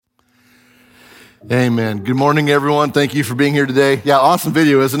Amen. Good morning, everyone. Thank you for being here today. Yeah, awesome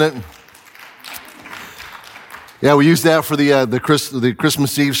video, isn't it? Yeah, we used that for the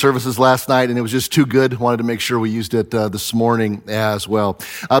Christmas Eve services last night, and it was just too good. Wanted to make sure we used it this morning as well.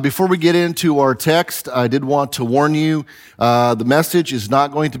 Before we get into our text, I did want to warn you, the message is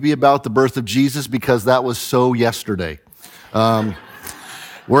not going to be about the birth of Jesus because that was so yesterday.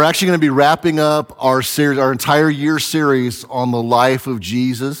 We're actually going to be wrapping up our series, our entire year series on the life of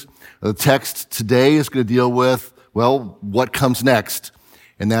Jesus. The text today is going to deal with, well, what comes next,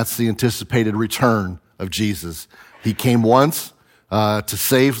 and that's the anticipated return of Jesus. He came once to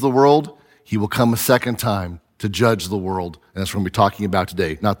save the world. He will come a second time to judge the world. And that's what we're talking about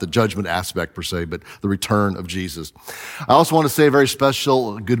today. Not the judgment aspect per se, but the return of Jesus. I also want to say a very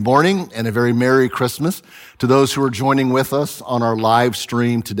special good morning and a very Merry Christmas to those who are joining with us on our live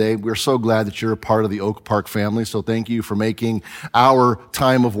stream today. We're so glad that you're a part of the Oak Park family. So thank you for making our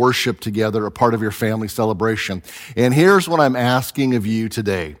time of worship together a part of your family celebration. And here's what I'm asking of you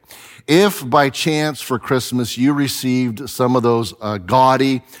today. If by chance for Christmas you received some of those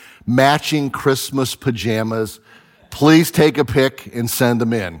gaudy matching Christmas pajamas, please take a pic and send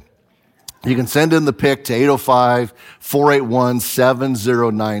them in. You can send in the pic to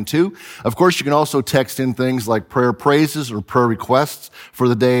 805-481-7092. Of course, you can also text in things like prayer praises or prayer requests for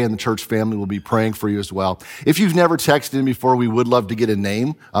the day, and the church family will be praying for you as well. If you've never texted in before, we would love to get a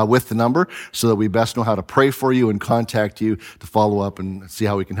name with the number so that we best know how to pray for you and contact you to follow up and see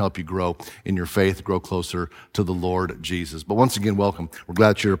how we can help you grow in your faith, grow closer to the Lord Jesus. But once again, welcome. We're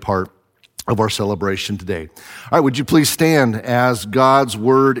glad you're a part of our celebration today. All right, would you please stand as God's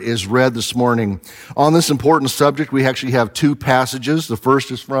word is read this morning? On this important subject, we actually have two passages. The first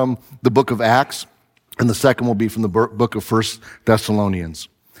is from the book of Acts, and the second will be from the book of 1 Thessalonians.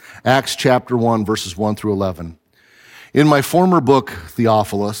 Acts chapter 1, verses 1 through 11. In my former book,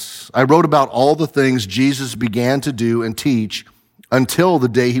 Theophilus, I wrote about all the things Jesus began to do and teach until the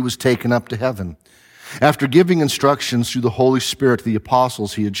day he was taken up to heaven, after giving instructions through the Holy Spirit to the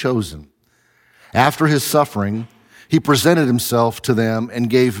apostles he had chosen. After his suffering, he presented himself to them and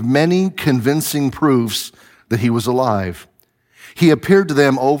gave many convincing proofs that he was alive. He appeared to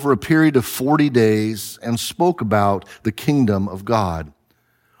them over a period of 40 days and spoke about the kingdom of God.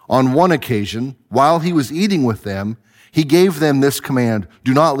 On one occasion, while he was eating with them, he gave them this command: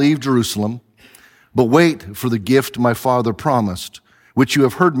 do not leave Jerusalem, but wait for the gift my Father promised, which you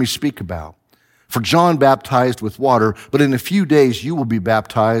have heard me speak about. For John baptized with water, but in a few days you will be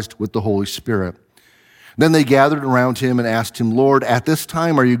baptized with the Holy Spirit. Then they gathered around him and asked him, Lord, at this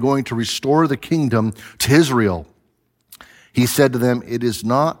time are you going to restore the kingdom to Israel? He said to them, it is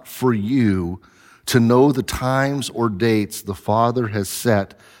not for you to know the times or dates the Father has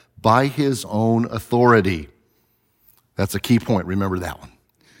set by his own authority. That's a key point. Remember that one.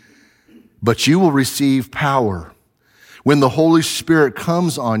 But you will receive power when the Holy Spirit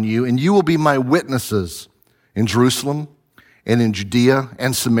comes on you, and you will be my witnesses in Jerusalem and in Judea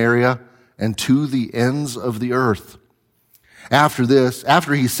and Samaria and to the ends of the earth.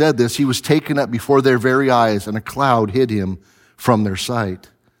 After he said this, he was taken up before their very eyes, and a cloud hid him from their sight.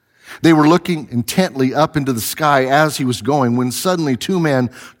 They were looking intently up into the sky as he was going, when suddenly two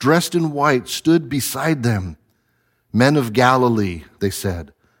men dressed in white stood beside them. Men of Galilee, they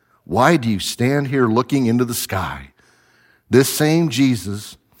said, why do you stand here looking into the sky? This same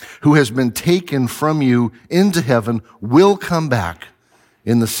Jesus, who has been taken from you into heaven, will come back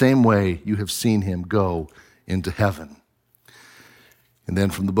in the same way you have seen him go into heaven. And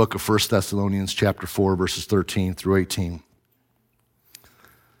then from the book of 1 Thessalonians chapter 4, verses 13 through 18.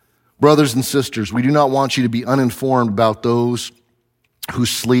 Brothers and sisters, we do not want you to be uninformed about those who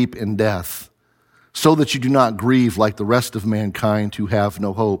sleep in death, so that you do not grieve like the rest of mankind who have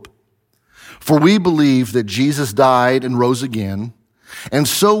no hope. For we believe that Jesus died and rose again, and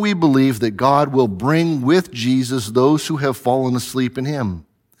so we believe that God will bring with Jesus those who have fallen asleep in him.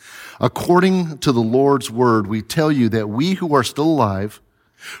 According to the Lord's word, we tell you that we who are still alive,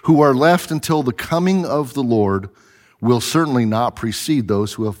 who are left until the coming of the Lord, will certainly not precede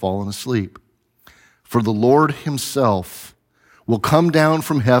those who have fallen asleep. For the Lord himself will come down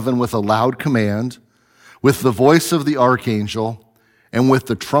from heaven with a loud command, with the voice of the archangel, and with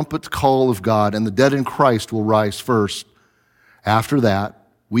the trumpet call of God, and the dead in Christ will rise first. After that,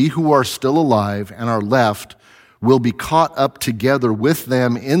 we who are still alive and are left will be caught up together with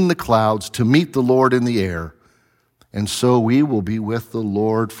them in the clouds to meet the Lord in the air. And so we will be with the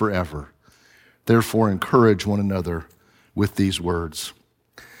Lord forever. Therefore, encourage one another with these words.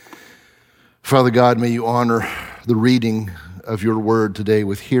 Father God, may you honor the reading of your word today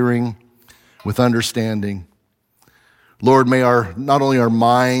with hearing, with understanding. Lord, may not only our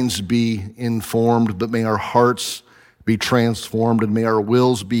minds be informed, but may our hearts be transformed, and may our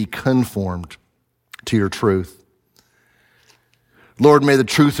wills be conformed to your truth. Lord, may the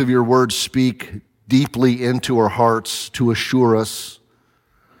truth of your word speak deeply into our hearts to assure us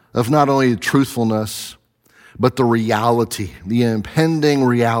of not only the truthfulness, but the reality, the impending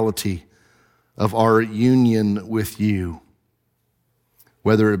reality of our union with you,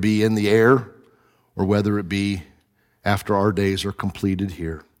 whether it be in the air or whether it be after our days are completed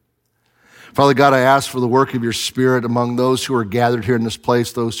here. Father God, I ask for the work of your Spirit among those who are gathered here in this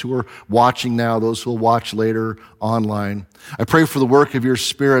place, those who are watching now, those who will watch later online. I pray for the work of your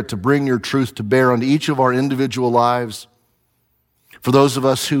Spirit to bring your truth to bear on each of our individual lives. For those of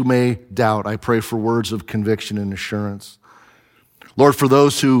us who may doubt, I pray for words of conviction and assurance. Lord, for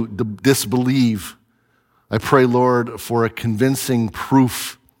those who disbelieve, I pray, Lord, for a convincing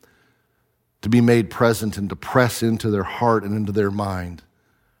proof to be made present and to press into their heart and into their mind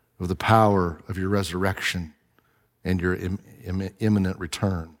of the power of your resurrection and your imminent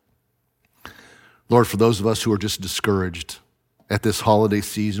return. Lord, for those of us who are just discouraged at this holiday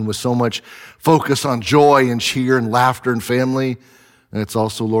season with so much focus on joy and cheer and laughter and family, and it's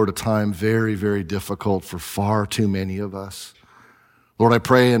also, Lord, a time very, very difficult for far too many of us. Lord, I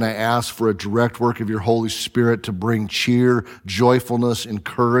pray and I ask for a direct work of your Holy Spirit to bring cheer, joyfulness,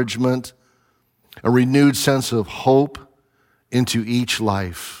 encouragement, a renewed sense of hope into each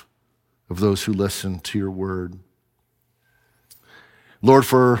life of those who listen to your word. Lord,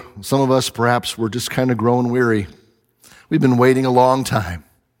 for some of us, perhaps we're just kind of growing weary. We've been waiting a long time.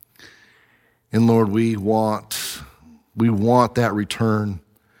 And Lord, we want that return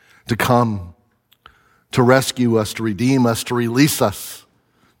to come, to rescue us, to redeem us, to release us.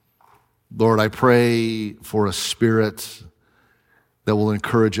 Lord, I pray for a spirit that will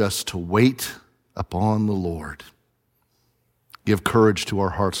encourage us to wait upon the Lord. Give courage to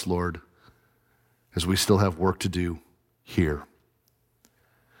our hearts, Lord, as we still have work to do here.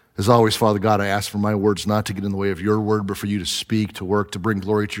 As always, Father God, I ask for my words not to get in the way of your word, but for you to speak, to work, to bring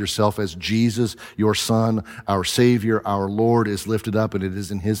glory to yourself as Jesus, your Son, our Savior, our Lord, is lifted up, and it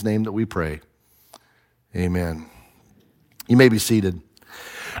is in his name that we pray. Amen. You may be seated.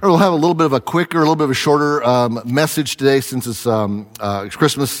 We'll have a little bit of a shorter message today since it's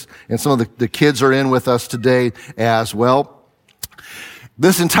Christmas and some of the kids are in with us today as well.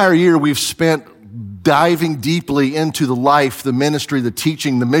 This entire year we've spent diving deeply into the life, the ministry, the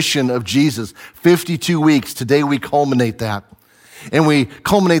teaching, the mission of Jesus. 52 weeks. Today we culminate that. And we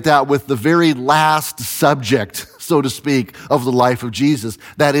culminate that with the very last subject, so to speak, of the life of Jesus.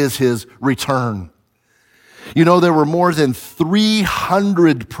 That is his return. You know, there were more than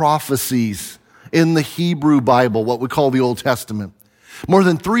 300 prophecies in the Hebrew Bible, what we call the Old Testament. More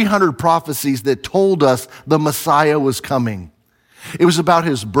than 300 prophecies that told us the Messiah was coming. It was about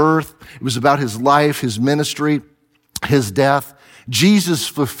his birth. It was about his life, his ministry, his death. Jesus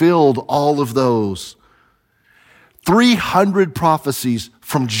fulfilled all of those. 300 prophecies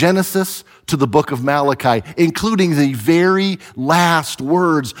from Genesis to the book of Malachi, including the very last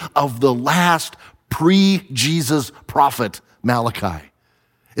words of the last pre-Jesus prophet, Malachi,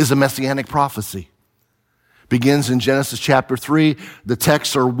 is a messianic prophecy. Begins in Genesis chapter 3. The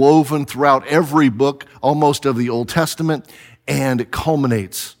texts are woven throughout every book, almost of the Old Testament, and it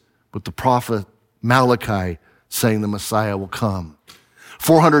culminates with the prophet Malachi saying the Messiah will come.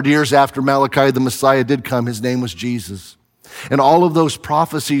 400 years after Malachi, the Messiah did come. His name was Jesus. And all of those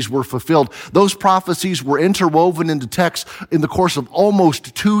prophecies were fulfilled. Those prophecies were interwoven into text in the course of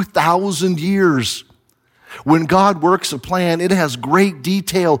almost 2,000 years. When God works a plan, it has great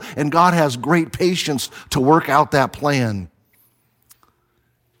detail, and God has great patience to work out that plan.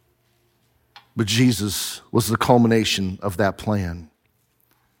 But Jesus was the culmination of that plan.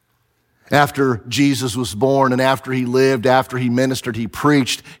 After Jesus was born and after he lived, after he ministered, he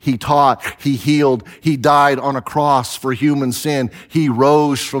preached, he taught, he healed, he died on a cross for human sin. He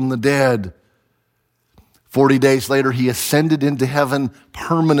rose from the dead. 40 days later, he ascended into heaven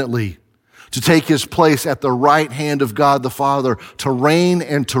permanently to take his place at the right hand of God the Father, to reign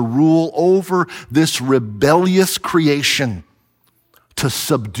and to rule over this rebellious creation, to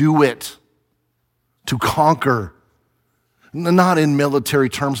subdue it, to conquer, not in military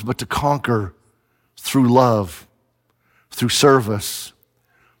terms, but to conquer through love, through service,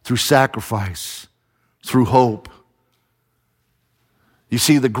 through sacrifice, through hope. You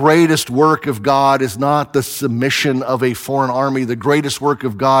see, the greatest work of God is not the submission of a foreign army. The greatest work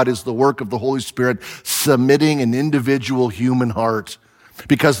of God is the work of the Holy Spirit submitting an individual human heart,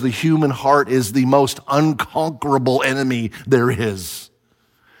 because the human heart is the most unconquerable enemy there is.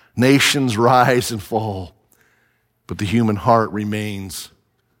 Nations rise and fall, but the human heart remains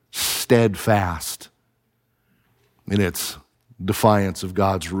steadfast in its defiance of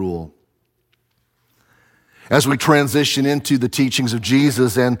God's rule. As we transition into the teachings of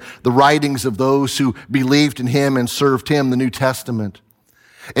Jesus and the writings of those who believed in him and served him, the New Testament,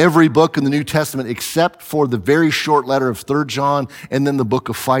 every book in the New Testament, except for the very short letter of 3 John and then the book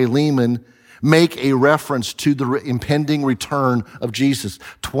of Philemon, make a reference to the impending return of Jesus.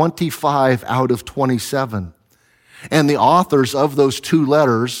 25 out of 27. And the authors of those two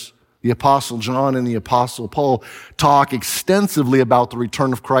letters, the Apostle John and the Apostle Paul, talk extensively about the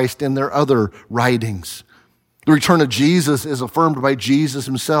return of Christ in their other writings. The return of Jesus is affirmed by Jesus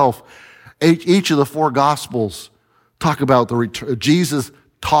himself. Each of the four Gospels talk about the return, Jesus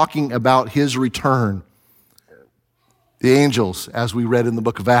talking about his return. The angels, as we read in the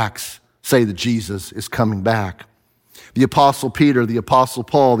book of Acts, say that Jesus is coming back. The Apostle Peter, the Apostle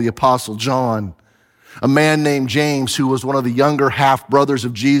Paul, the Apostle John, a man named James, who was one of the younger half-brothers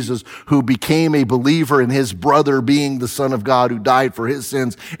of Jesus, who became a believer in his brother being the Son of God, who died for his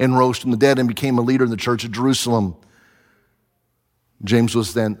sins and rose from the dead and became a leader in the church of Jerusalem. James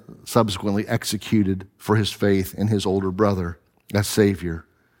was then subsequently executed for his faith in his older brother as Savior.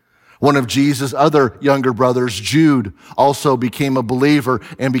 One of Jesus' other younger brothers, Jude, also became a believer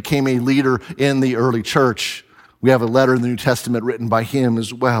and became a leader in the early church. We have a letter in the New Testament written by him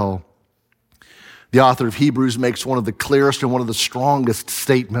as well. The author of Hebrews makes one of the clearest and one of the strongest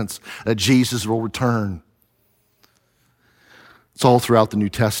statements that Jesus will return. It's all throughout the New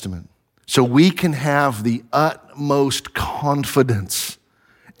Testament. So we can have the utmost confidence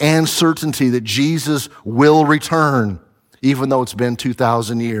and certainty that Jesus will return, even though it's been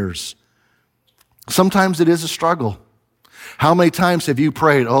 2,000 years. Sometimes it is a struggle. How many times have you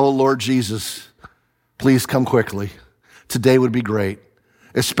prayed, "Oh, Lord Jesus, please come quickly. Today would be great,"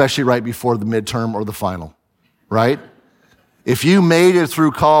 especially right before the midterm or the final, right? If you made it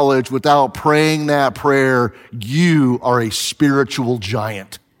through college without praying that prayer, you are a spiritual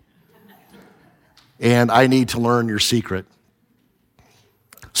giant. And I need to learn your secret.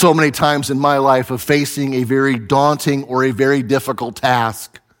 So many times in my life of facing a very daunting or a very difficult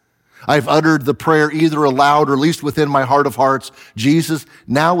task, I've uttered the prayer either aloud or at least within my heart of hearts, "Jesus,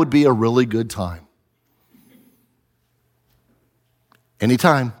 now would be a really good time.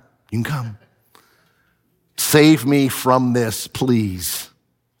 Anytime, you can come. Save me from this, please."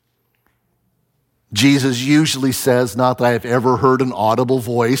 Jesus usually says, not that I have ever heard an audible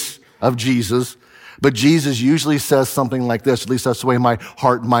voice of Jesus, but Jesus usually says something like this, at least that's the way my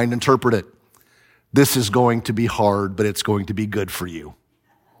heart and mind interpret it. "This is going to be hard, but it's going to be good for you."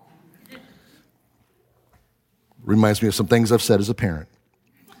 Reminds me of some things I've said as a parent.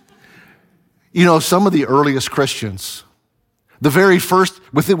 You know, some of the earliest Christians, the very first,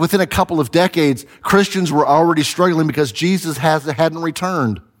 within a couple of decades, Christians were already struggling because Jesus hadn't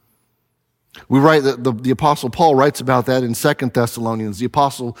returned. We write that the Apostle Paul writes about that in 2 Thessalonians. The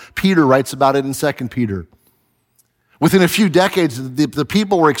Apostle Peter writes about it in 2 Peter. Within a few decades, the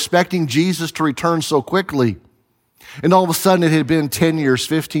people were expecting Jesus to return so quickly. And all of a sudden, it had been 10 years,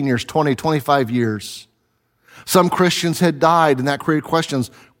 15 years, 20, 25 years. Some Christians had died, and that created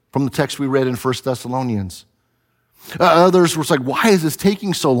questions from the text we read in 1 Thessalonians. Others were like, "Why is this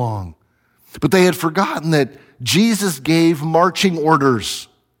taking so long?" But they had forgotten that Jesus gave marching orders.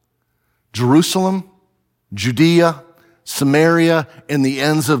 Jerusalem, Judea, Samaria, and the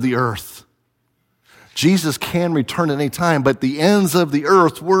ends of the earth. Jesus can return at any time, but the ends of the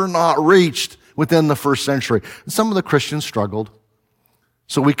earth were not reached within the first century. And some of the Christians struggled,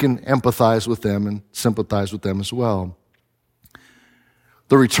 so we can empathize with them and sympathize with them as well.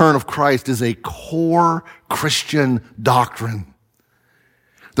 The return of Christ is a core Christian doctrine.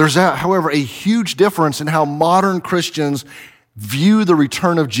 There's, however, a huge difference in how modern Christians view the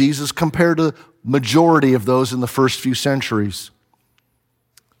return of Jesus compared to the majority of those in the first few centuries.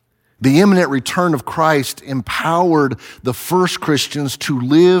 The imminent return of Christ empowered the first Christians to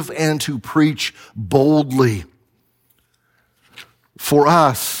live and to preach boldly. For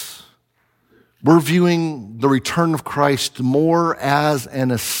us, we're viewing the return of Christ more as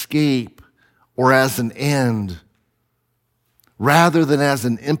an escape or as an end, rather than as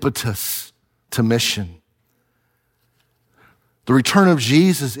an impetus to mission. The return of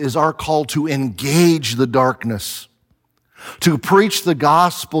Jesus is our call to engage the darkness, to preach the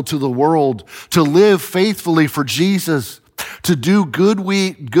gospel to the world, to live faithfully for Jesus, to do good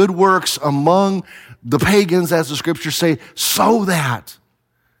works among the pagans, as the scriptures say, so that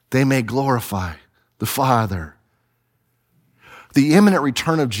they may glorify the Father. The imminent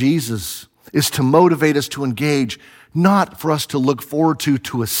return of Jesus is to motivate us to engage, not for us to look forward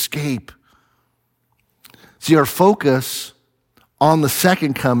to escape. See, our focus on the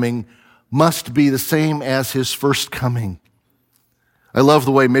second coming must be the same as his first coming. I love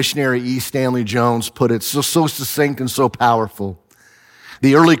the way missionary E. Stanley Jones put it, so succinct and so powerful.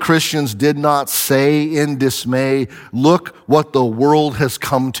 The early Christians did not say in dismay, "Look what the world has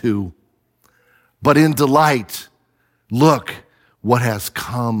come to," but in delight, "Look what has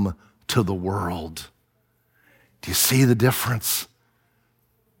come to the world." Do you see the difference?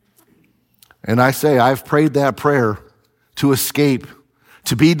 And I say, I've prayed that prayer to escape,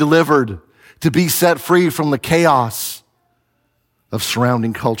 to be delivered, to be set free from the chaos of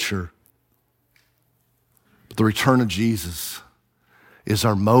surrounding culture. But the return of Jesus is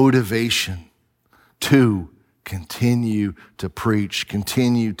our motivation to continue to preach,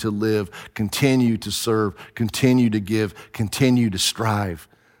 continue to live, continue to serve, continue to give, continue to strive,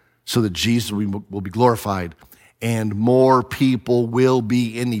 so that Jesus will be glorified and more people will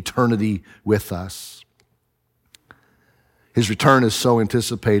be in eternity with us. His return is so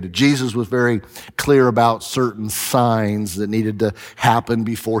anticipated. Jesus was very clear about certain signs that needed to happen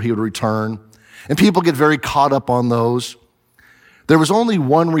before he would return. And people get very caught up on those. There was only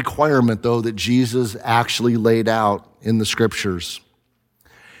one requirement, though, that Jesus actually laid out in the scriptures.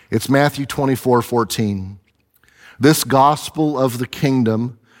 It's Matthew 24:14. This gospel of the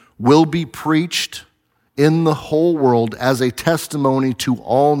kingdom will be preached in the whole world as a testimony to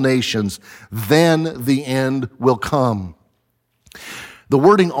all nations. Then the end will come. The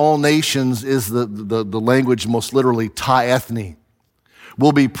wording all nations is the language most literally ta ethne.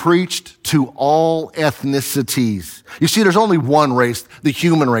 Will be preached to all ethnicities. You see, there's only one race, the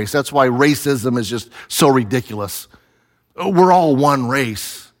human race. That's why racism is just so ridiculous. We're all one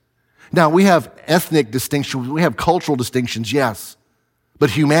race. Now, we have ethnic distinctions, we have cultural distinctions, yes,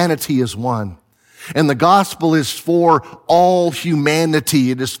 but humanity is one. And the gospel is for all humanity.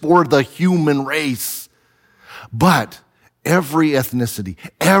 It is for the human race. But every ethnicity,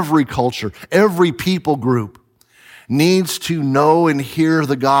 every culture, every people group needs to know and hear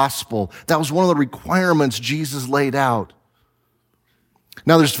the gospel. That was one of the requirements Jesus laid out.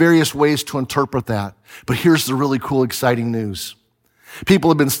 Now, there's various ways to interpret that, but here's the really cool, exciting news. People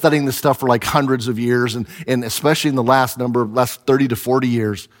have been studying this stuff for like hundreds of years, and especially in the last 30 to 40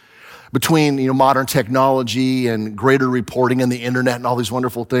 years, between modern technology and greater reporting and the internet and all these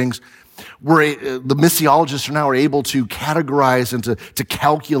wonderful things, the missiologists are now able to categorize and to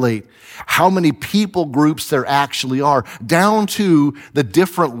calculate how many people groups there actually are, down to the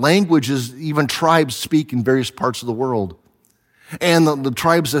different languages even tribes speak in various parts of the world. And the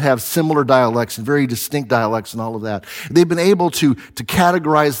tribes that have similar dialects and very distinct dialects and all of that. They've been able to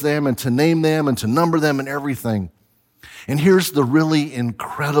categorize them and to name them and to number them and everything. And here's the really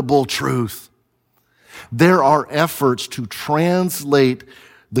incredible truth. There are efforts to translate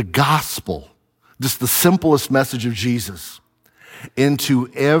the gospel, just the simplest message of Jesus,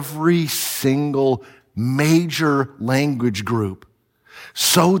 into every single major language group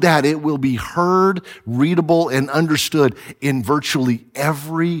so that it will be heard, readable, and understood in virtually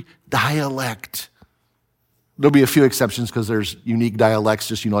every dialect. There'll be a few exceptions because there's unique dialects,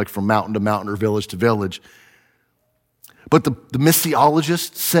 just, like from mountain to mountain or village to village. But the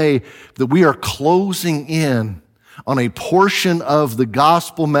missiologists say that we are closing in on a portion of the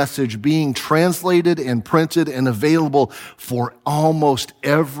gospel message being translated and printed and available for almost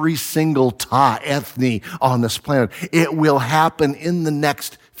every single ta ethne on this planet. It will happen in the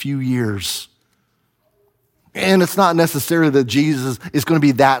next few years. And it's not necessarily that Jesus is going to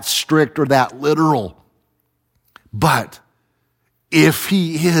be that strict or that literal. But if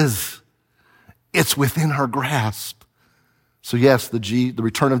he is, it's within our grasp. So yes, the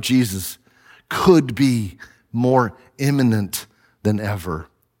return of Jesus could be more imminent than ever.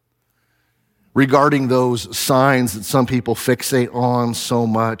 Regarding those signs that some people fixate on so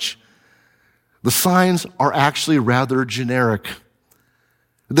much, the signs are actually rather generic.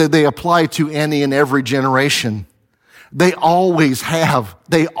 They apply to any and every generation. They always have.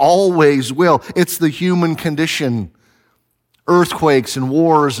 They always will. It's the human condition. Earthquakes and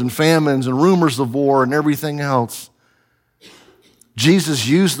wars and famines and rumors of war and everything else. Jesus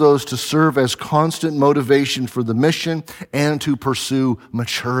used those to serve as constant motivation for the mission and to pursue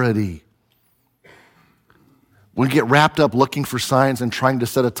maturity. When we get wrapped up looking for signs and trying to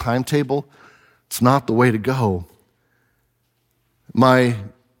set a timetable, it's not the way to go. My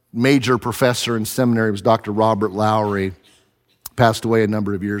major professor in seminary was Dr. Robert Lowry, passed away a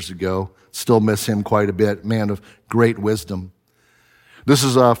number of years ago. Still miss him quite a bit, man of great wisdom. This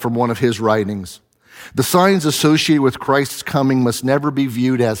is from one of his writings. The signs associated with Christ's coming must never be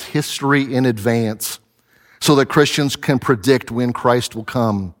viewed as history in advance so that Christians can predict when Christ will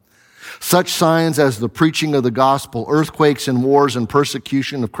come. Such signs as the preaching of the gospel, earthquakes and wars and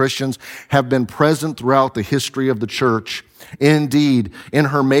persecution of Christians have been present throughout the history of the church. Indeed, in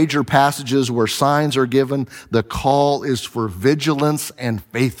her major passages where signs are given, the call is for vigilance and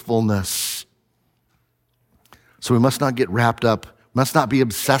faithfulness. So we must not get wrapped up, must not be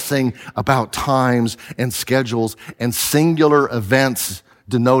obsessing about times and schedules and singular events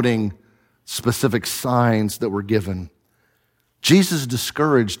denoting specific signs that were given. Jesus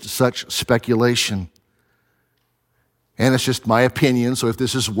discouraged such speculation. And it's just my opinion, so if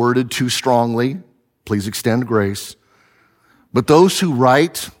this is worded too strongly, please extend grace. But those who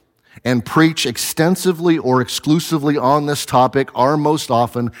write and preach extensively or exclusively on this topic are most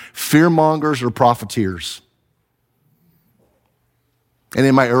often fearmongers or profiteers. And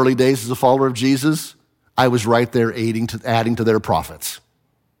in my early days as a follower of Jesus, I was right there adding to their profits.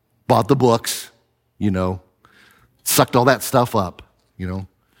 Bought the books, sucked all that stuff up,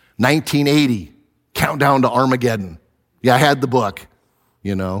 1980, Countdown to Armageddon. Yeah, I had the book,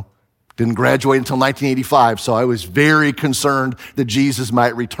 Didn't graduate until 1985, so I was very concerned that Jesus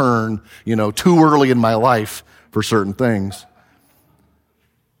might return, too early in my life for certain things.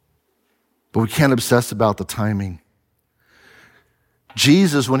 But we can't obsess about the timing.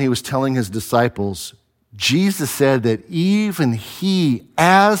 Jesus, when he was telling his disciples, Jesus said that even he,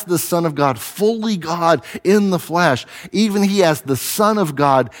 as the Son of God, fully God in the flesh, even he, as the Son of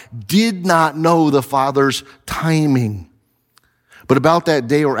God, did not know the Father's timing. But about that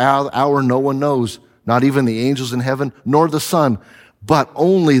day or hour, no one knows, not even the angels in heaven, nor the Son, but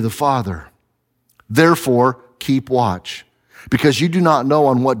only the Father. Therefore, keep watch, because you do not know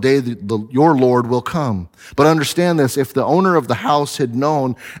on what day your Lord will come. But understand this, if the owner of the house had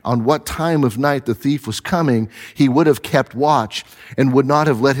known on what time of night the thief was coming, he would have kept watch and would not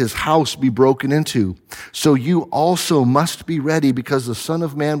have let his house be broken into. So you also must be ready, because the Son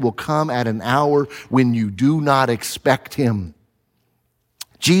of Man will come at an hour when you do not expect him.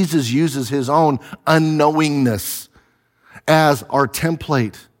 Jesus uses his own unknowingness as our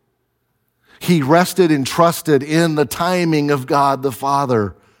template. He rested and trusted in the timing of God the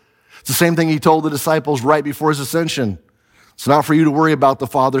Father. It's the same thing he told the disciples right before his ascension. It's not for you to worry about the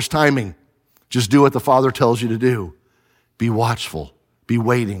Father's timing. Just do what the Father tells you to do. Be watchful, be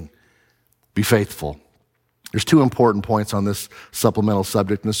waiting, be faithful. There's two important points on this supplemental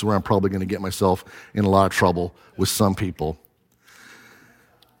subject, and this is where I'm probably going to get myself in a lot of trouble with some people.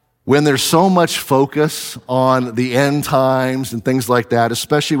 When there's so much focus on the end times and things like that,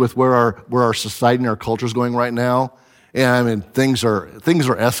 especially with where our society and our culture is going right now, and things are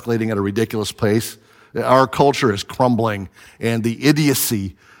escalating at a ridiculous pace. Our culture is crumbling, and the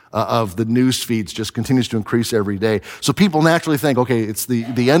idiocy of the news feeds just continues to increase every day. So people naturally think, okay, it's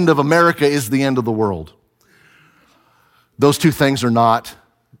the end of America is the end of the world. Those two things are not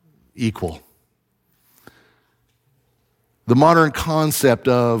equal. The modern concept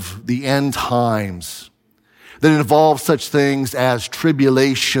of the end times that involves such things as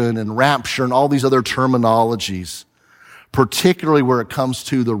tribulation and rapture and all these other terminologies, particularly where it comes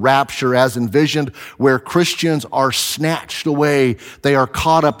to the rapture as envisioned, where Christians are snatched away, they are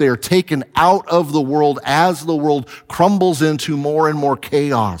caught up, they are taken out of the world as the world crumbles into more and more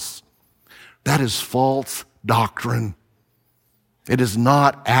chaos. That is false doctrine. It is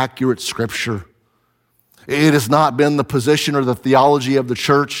not accurate scripture. It has not been the position or the theology of the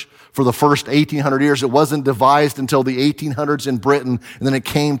church for the first 1,800 years. It wasn't devised until the 1800s in Britain, and then it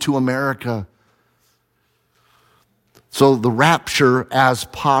came to America. So the rapture, as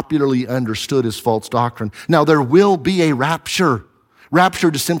popularly understood, is false doctrine. Now, there will be a rapture. Rapture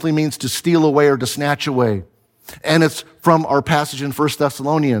just simply means to steal away or to snatch away. And it's from our passage in 1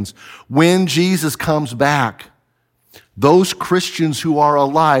 Thessalonians. When Jesus comes back, those Christians who are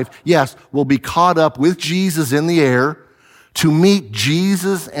alive, yes, will be caught up with Jesus in the air to meet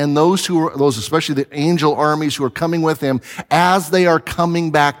Jesus and those especially the angel armies who are coming with him as they are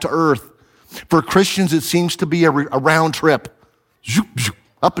coming back to earth. For Christians, it seems to be a round trip, zoop, zoop,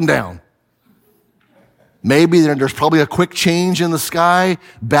 up and down. Maybe there's probably a quick change in the sky,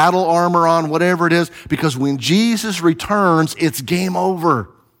 battle armor on, whatever it is, because when Jesus returns, it's game over.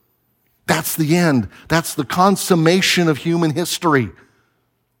 That's the end. That's the consummation of human history.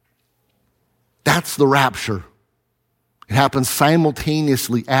 That's the rapture. It happens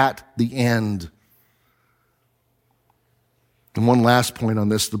simultaneously at the end. And one last point on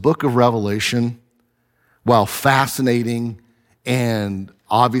this. The book of Revelation, while fascinating and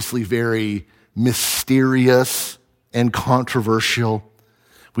obviously very mysterious and controversial,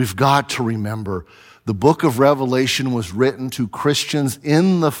 we've got to remember the book of Revelation was written to Christians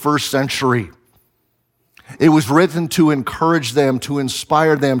in the first century. It was written to encourage them, to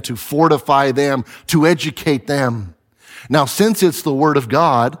inspire them, to fortify them, to educate them. Now, since it's the Word of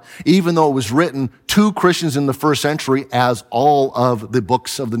God, even though it was written to Christians in the first century, as all of the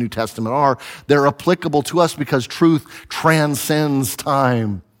books of the New Testament are, they're applicable to us because truth transcends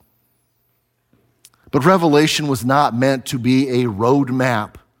time. But Revelation was not meant to be a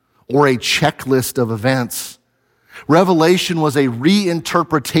roadmap or a checklist of events. Revelation was a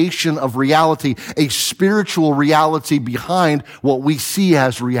reinterpretation of reality, a spiritual reality behind what we see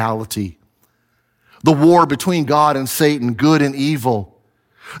as reality. The war between God and Satan, good and evil.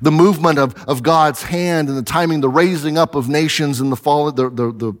 The movement of God's hand and the timing, the raising up of nations and the fall,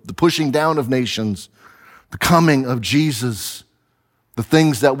 the pushing down of nations. The coming of Jesus. The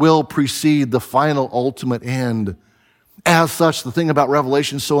things that will precede the final ultimate end. As such, the thing about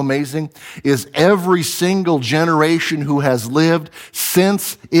Revelation so amazing is every single generation who has lived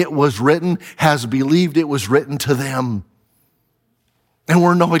since it was written has believed it was written to them. And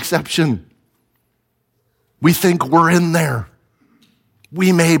we're no exception. We think we're in there.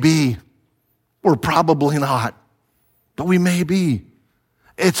 We may be. We're probably not. But we may be.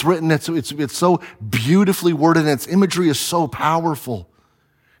 It's written, it's so beautifully worded, and its imagery is so powerful.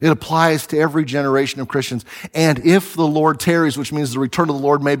 It applies to every generation of Christians. And if the Lord tarries, which means the return of the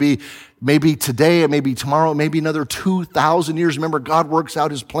Lord may be today, it may be tomorrow, it may be another 2,000 years. Remember, God works out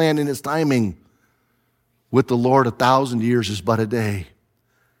his plan in his timing. With the Lord, 1,000 years is but a day.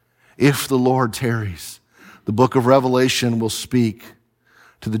 If the Lord tarries, the book of Revelation will speak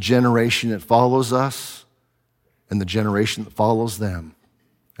to the generation that follows us and the generation that follows them,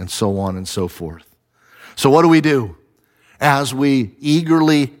 and so on and so forth. So what do? As we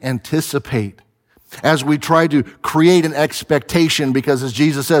eagerly anticipate, as we try to create an expectation, because as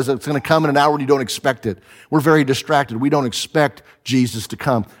Jesus says, it's going to come in an hour and you don't expect it. We're very distracted. We don't expect Jesus to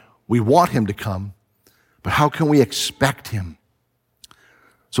come. We want him to come, but how can we expect him?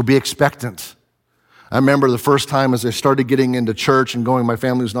 So be expectant. I remember the first time as I started getting into church and going, my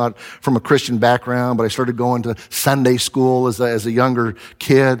family was not from a Christian background, but I started going to Sunday school as a younger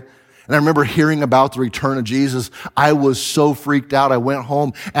kid. And I remember hearing about the return of Jesus. I was so freaked out. I went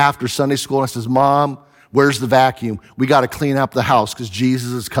home after Sunday school and I says, Mom, where's the vacuum? We got to clean up the house because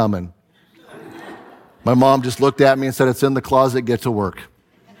Jesus is coming. My mom just looked at me and said, it's in the closet, get to work.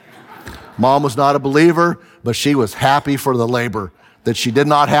 Mom was not a believer, but she was happy for the labor that she did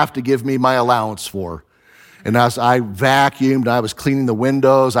not have to give me my allowance for. And as I vacuumed, I was cleaning the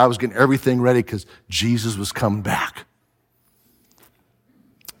windows, I was getting everything ready because Jesus was coming back.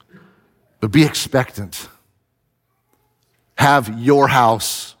 But be expectant. Have your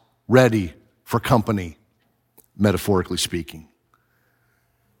house ready for company, metaphorically speaking.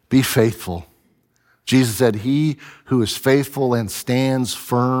 Be faithful. Jesus said, he who is faithful and stands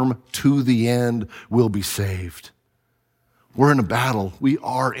firm to the end will be saved. We're in a battle. We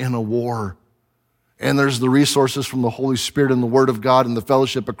are in a war. And there's the resources from the Holy Spirit and the Word of God and the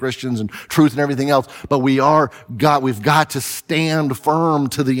fellowship of Christians and truth and everything else. But we've got to stand firm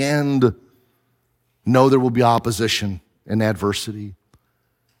to the end. Know there will be opposition and adversity.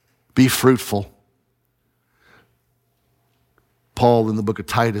 Be fruitful. Paul in the book of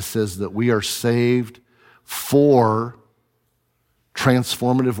Titus says that we are saved for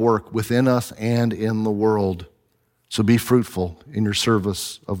transformative work within us and in the world. So be fruitful in your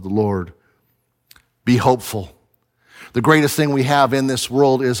service of the Lord. Be hopeful. The greatest thing we have in this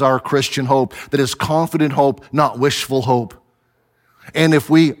world is our Christian hope, that is confident hope, not wishful hope. And if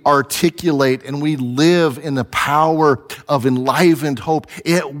we articulate and we live in the power of enlivened hope,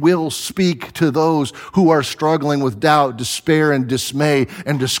 it will speak to those who are struggling with doubt, despair, and dismay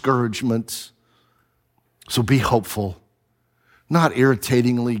and discouragement. So be hopeful. Not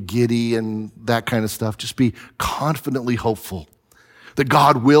irritatingly giddy and that kind of stuff. Just be confidently hopeful that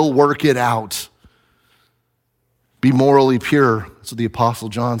God will work it out. Be morally pure. That's what the Apostle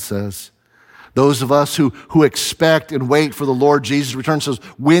John says. Those of us who expect and wait for the Lord Jesus' return says,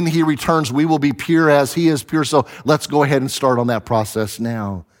 when he returns, we will be pure as he is pure. So let's go ahead and start on that process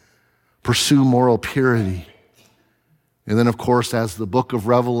now. Pursue moral purity. And then, of course, as the book of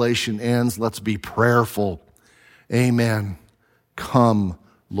Revelation ends, let's be prayerful. Amen. Come,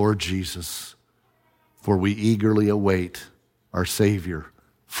 Lord Jesus, for we eagerly await our Savior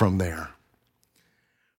from there.